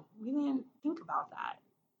know. We didn't think about that.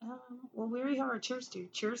 Well, we already have our cheers to.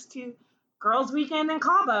 Cheers to Girls Weekend in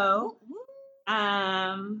Cabo. It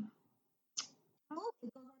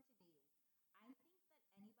goes on to dating. I think that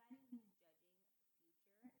anybody who's judging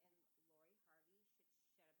Future and Lori Harvey should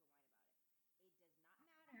shut up and whine about it.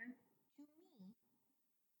 It does not matter to me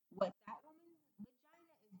what that woman's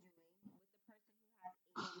vagina is doing with the person who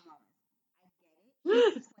has 8 baby mamas. I get it.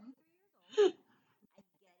 She's 23 years old. I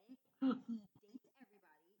get it. He dates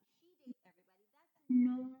everybody. She dates everybody. That's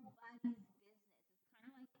nobody's business. It's kind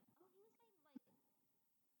of like, oh, he was saying like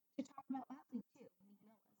to talk about last week too. Meek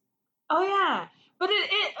Mill was. Oh yeah, but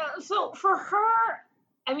so for her,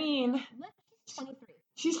 I mean, She's 23.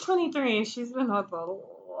 She's 23 and she's been with a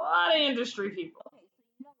lot of industry people. Okay, so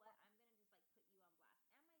you know what? I'm gonna just like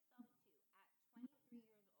put you on blast and myself too. At 23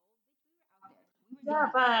 years old, Yeah,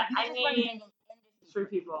 but You I just weren't mean, dating true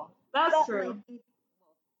people. That's But, true. like, we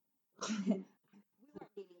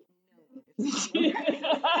weren't dating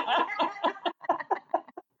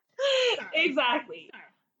Exactly.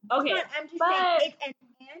 Okay, But I'm just but saying, and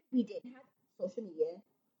we didn't have social media.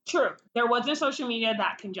 true. There wasn't social media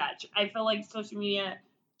that can judge. I feel like social media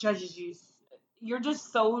judges you. You're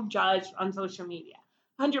just so judged on social media.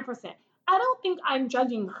 100%. I don't think I'm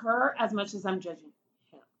judging her as much as I'm judging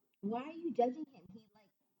him. Why are you judging him?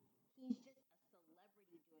 He's just a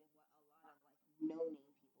celebrity doing what a lot of no-name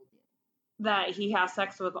people do. That he has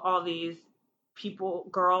sex with all these people,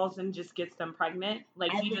 girls, and just gets them pregnant.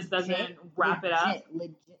 Like, he just doesn't wrap it up. Legit, on my way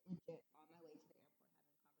to the airport having a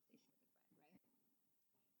conversation with a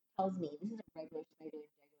friend, right? Tells me this is a regular type of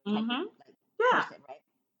person, right?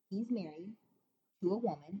 He's married to a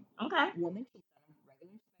woman. Okay. Woman cheats on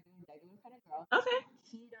him, regular kind of girl. Okay.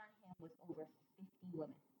 Cheated on him with over 50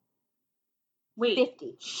 women. Wait.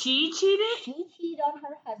 50. She cheated? She cheated on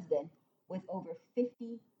her husband with over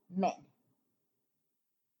 50 men.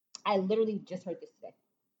 I literally just heard this today.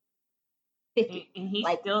 50. And he's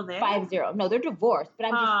like, still there? 50. No, they're divorced. But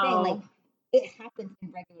I'm just saying, like, it happens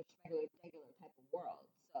in regular type of world.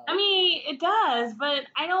 So. I mean, it does, but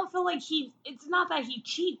I don't feel like it's not that he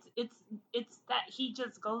cheats. It's that he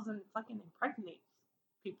just goes and fucking impregnates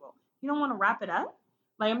people. You don't want to wrap it up?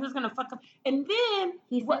 Like, I'm just going to fuck up. And then...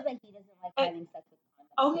 He says that he doesn't like having sex with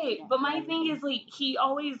condoms. Okay, but my thing is, like, he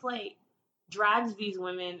always, like, drags these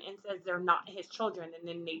women and says they're not his children, and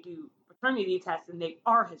then they do paternity tests and they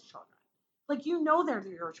are his children. Like, you know they're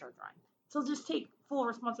your children. So just take full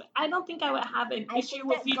responsibility. I don't think I would have an issue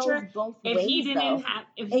with Future if he didn't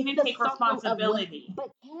take responsibility.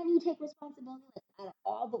 But can he take responsibility? Like, out of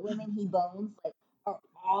all the women he bones, like, are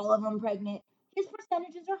all of them pregnant? His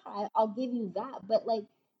percentages are high. I'll give you that. But, like,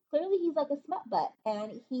 clearly he's like a smut butt,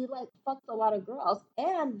 and he like fucks a lot of girls.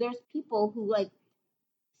 And there's people who like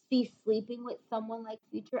see sleeping with someone like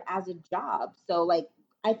Future as a job. So like,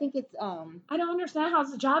 I think it's I don't understand how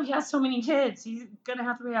it's a job. He has so many kids. He's gonna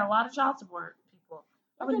have to pay a lot of child support. People,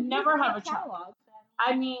 I would never have a child.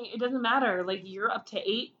 I mean, it doesn't matter. Like, you're up to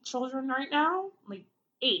 8 children right now. Like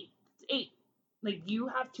 8. It's 8. Like, you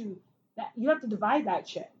have to divide that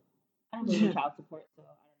shit. I don't believe in child support, so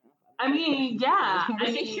I don't know. I mean, yeah.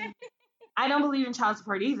 I mean, I don't believe in child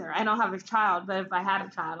support either. I don't have a child, but if I had a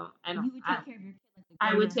child, I don't. You would take care of your kid.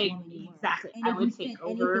 I would take I would take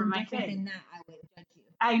over my kid. Than that, I would judge you.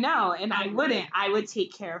 I know, and I wouldn't. I would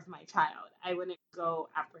take care of my child. I wouldn't go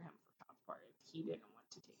after him for child support if he didn't want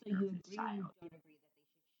to take care of his child. So you don't agree that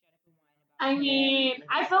they should shut up and whine about it? I mean,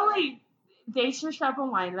 I feel like they should shut up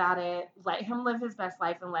and whine about it. Let him live his best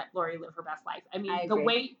life and let Lori live her best life. I mean,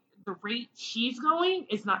 the rate she's going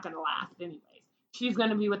is not going to last anyways. She's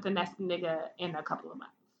going to be with the next nigga in a couple of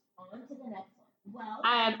months. On to the next one. Well,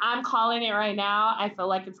 and I'm calling it right now. I feel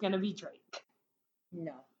like it's going to be Drake.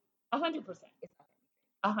 No. 100%. It's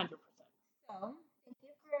not going to be Drake. 100%. So, thank you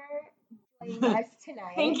for joining us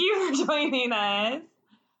tonight. Thank you for joining us.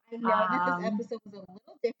 I know that this episode was a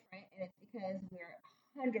little different, and it's because we're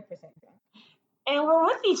 100% drunk. And we're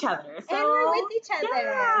with each other. So, and we're with each other.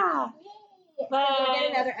 Yeah. But so you'll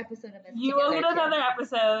get another episode of us. You will get another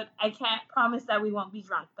episode. I can't promise that we won't be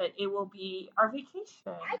drunk, but it will be our vacation.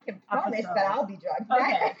 I can promise that I'll be drunk.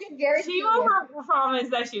 Okay. I can guarantee she will promise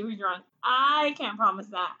that she'll be drunk. I can't promise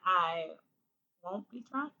that I won't be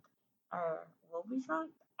drunk or will be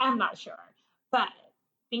drunk. I'm not sure. But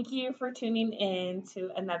thank you for tuning in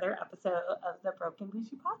to another episode of the Broken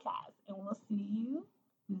Bougie Podcast. And we'll see you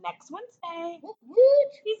next Wednesday. Woot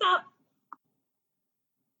woot. Peace out.